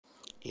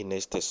En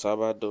este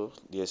sábado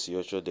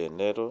 18 de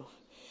enero,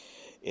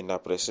 en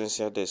la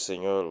presencia del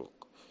Señor,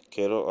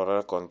 quiero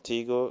orar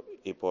contigo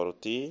y por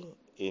ti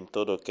en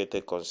todo lo que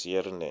te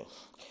concierne.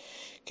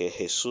 Que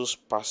Jesús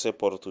pase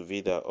por tu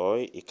vida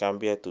hoy y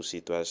cambie tu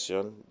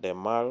situación de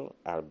mal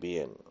al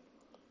bien.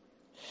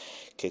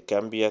 Que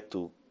cambie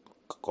tu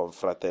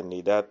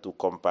confraternidad, tu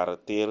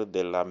compartir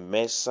de la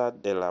mesa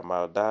de la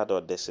maldad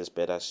o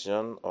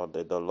desesperación o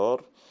de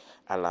dolor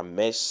a la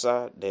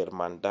mesa de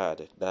hermandad,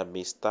 de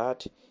amistad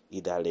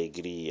y de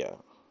alegría.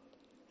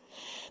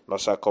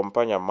 Nos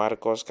acompaña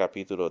Marcos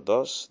capítulo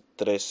 2,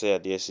 13 a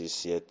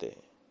 17.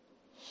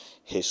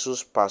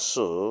 Jesús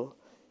pasó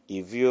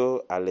y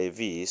vio a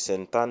Levi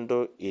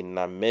sentado en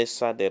la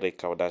mesa de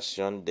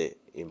recaudación de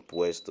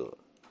impuestos.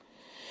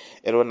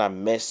 Era una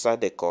mesa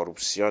de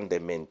corrupción, de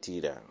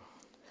mentira.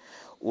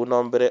 Un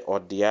hombre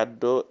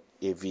odiado,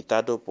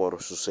 evitado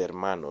por sus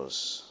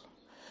hermanos,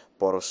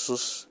 por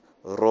sus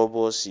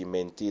robos y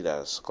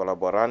mentiras,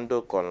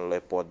 colaborando con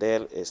el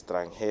poder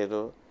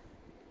extranjero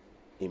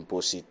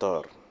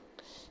impositor.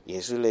 Y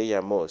Jesús le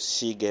llamó,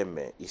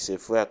 sígueme, y se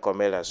fue a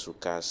comer a su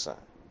casa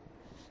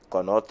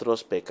con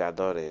otros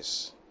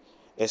pecadores.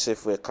 Ese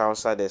fue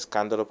causa de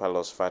escándalo para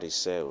los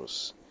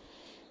fariseos.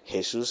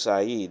 Jesús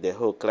ahí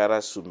dejó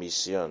clara su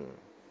misión.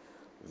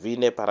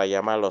 Vine para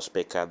llamar a los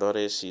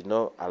pecadores y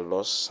no a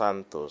los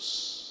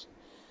santos.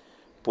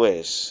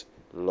 Pues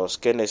los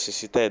que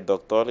necesitan el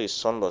doctor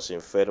son los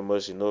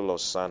enfermos y no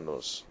los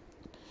sanos.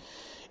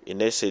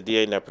 En ese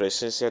día, en la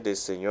presencia del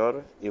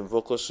Señor,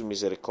 invoco su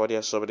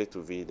misericordia sobre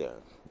tu vida,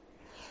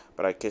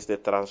 para que se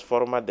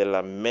transforme de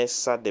la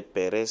mesa de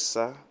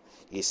pereza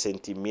y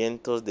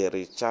sentimientos de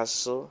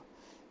rechazo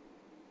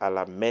a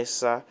la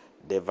mesa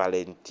de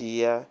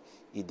valentía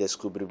y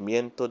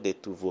descubrimiento de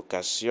tu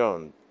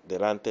vocación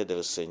delante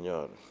del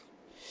Señor.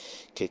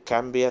 Que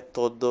cambie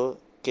todo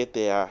que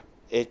te ha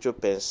hecho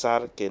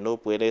pensar que no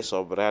puedes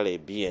obrarle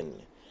bien,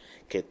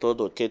 que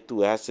todo que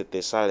tú haces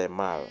te sale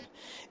mal.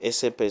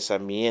 Esos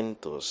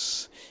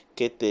pensamientos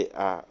que te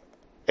ha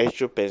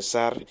hecho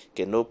pensar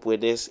que no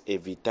puedes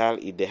evitar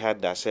y dejar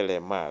de hacerle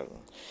mal.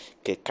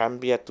 Que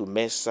cambia tu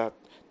mesa,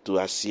 tu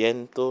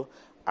asiento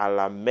a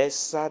la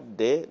mesa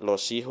de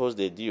los hijos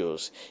de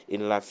Dios,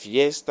 en la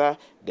fiesta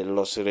de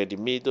los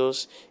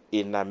redimidos,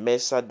 en la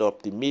mesa de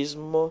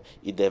optimismo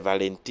y de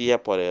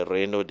valentía por el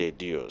reino de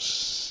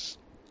Dios.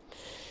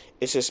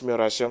 Esa es mi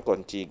oración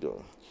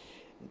contigo.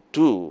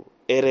 Tú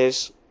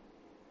eres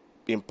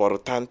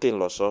importante en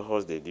los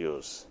ojos de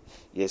Dios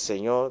y el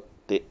Señor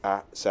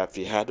se ha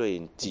fijado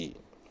en ti.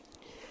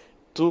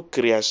 Tu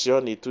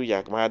creación y tu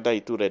llamada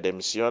y tu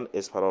redención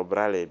es para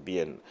obrarle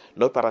bien,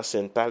 no para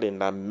sentar en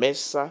la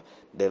mesa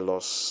de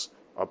los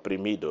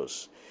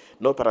oprimidos,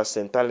 no para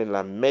sentar en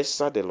la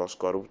mesa de los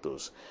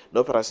corruptos,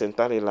 no para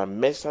sentar en la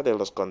mesa de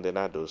los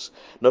condenados,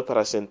 no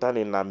para sentar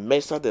en la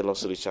mesa de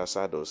los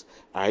rechazados.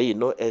 Ahí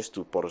no es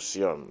tu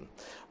porción.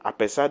 A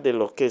pesar de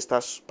lo que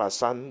estás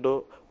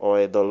pasando o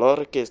el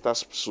dolor que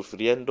estás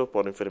sufriendo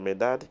por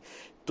enfermedad,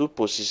 tu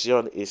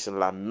posición es en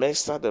la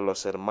mesa de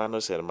los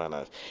hermanos y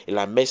hermanas, en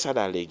la mesa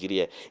de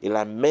alegría, en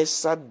la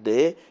mesa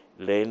del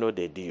reino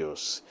de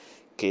Dios.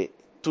 Que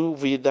tu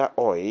vida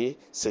hoy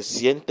se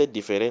siente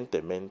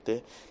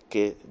diferentemente,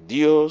 que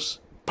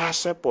Dios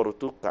pasa por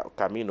tu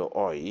camino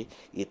hoy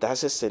y te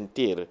hace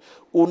sentir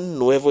un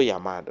nuevo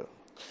llamado,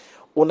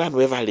 una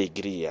nueva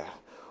alegría,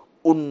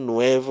 un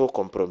nuevo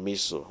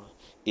compromiso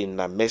en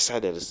la mesa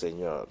del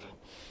Señor.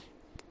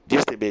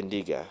 Dios te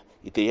bendiga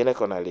y te llena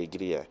con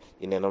alegría.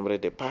 En el nombre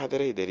del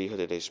Padre, y del Hijo y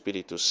del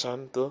Espíritu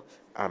Santo.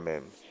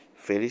 Amén.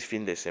 Feliz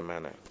fin de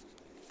semana.